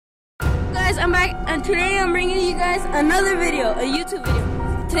guys, I'm back, and today I'm bringing you guys another video, a YouTube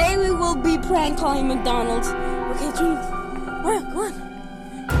video. Today we will be prank calling McDonald's. Okay, June, come on.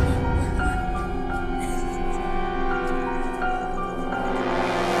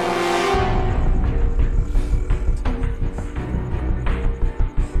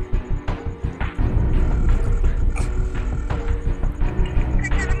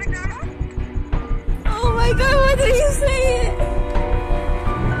 Oh my God, why did you say it?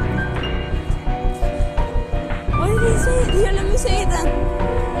 Why did he say it? Here, let me say it then.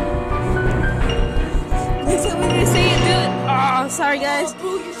 They said we didn't say it, dude. Oh, sorry guys.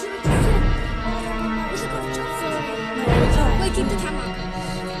 Bro, you should have wait, keep the camera.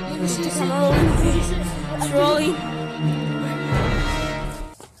 The camera rolling. It's rolling.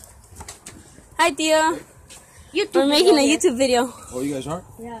 Hi, Tia. We're making a YouTube video. Oh, you guys are?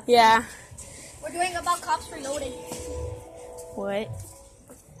 Yeah. We're doing about cops reloading. What?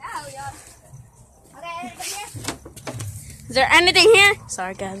 Yeah, we are. Okay, anything here? Is there anything here?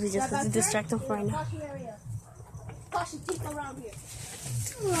 Sorry guys, we just have to distract them for right now. Caution area. Caution teeth around here.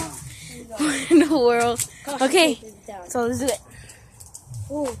 In the world. Okay, so let's do it.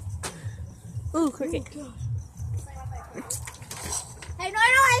 Oh. Ooh, cricket. Hey, no,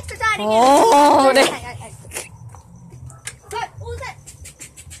 extra time. Oh, What was that?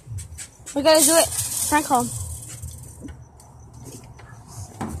 we gotta do it. Prank call.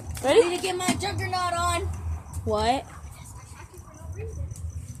 I Ready? need to get my juggernaut on. What?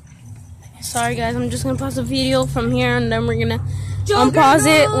 Sorry guys, I'm just gonna pause the video from here and then we're gonna unpause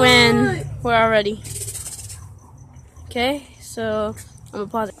it when we're all ready. Okay, so I'm gonna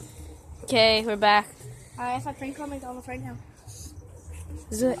pause it. Okay, we're back. Alright, if I prank call McDonald's right now.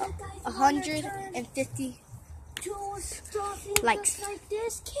 Is it 150 likes. Like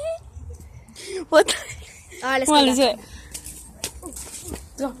this kid? what? Alright, let's Come on, go. let's do it.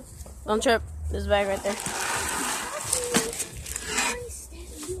 Go. Don't trip. There's a bag right there.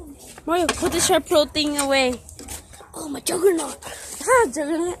 Mario, put the Sharp Pro thing away. Oh, my juggernaut. Ah,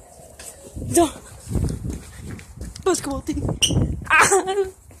 juggernaut. Basketball thing. Ah,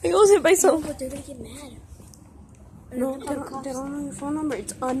 I almost hit myself. But they're gonna get mad. No, they don't know your phone number.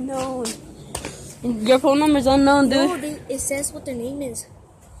 It's unknown. Your phone number is unknown, dude. No, it says what their name is.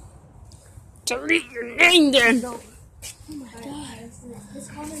 Delete your name then. No. Oh my God.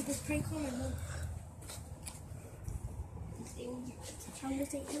 This prank call my mom. I'm gonna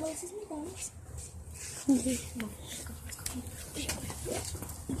say, hello, this is McDonald's. No, let's go.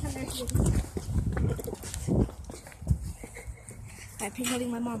 I'm prank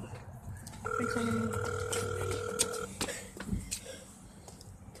calling my mom. Prank calling my mom.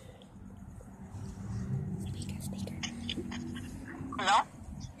 Hello?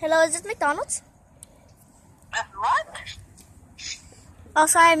 Hello, is this McDonald's? What? Oh,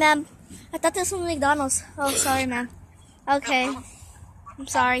 sorry, ma'am. I thought this was McDonald's. Oh, sorry, ma'am. Okay. I'm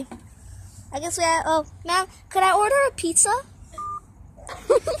sorry. I guess we have, oh, ma'am, could I order a pizza?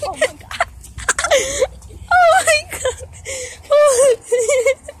 Oh my God. Oh my God.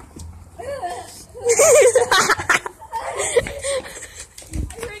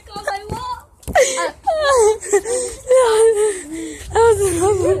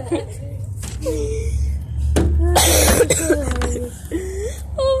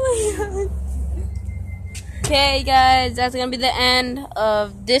 Okay guys, that's gonna be the end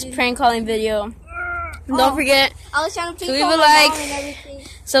of this prank calling video. Don't forget I was trying to to leave a like,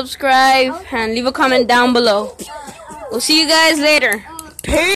 subscribe, and leave a comment down below. We'll see you guys later. Peace.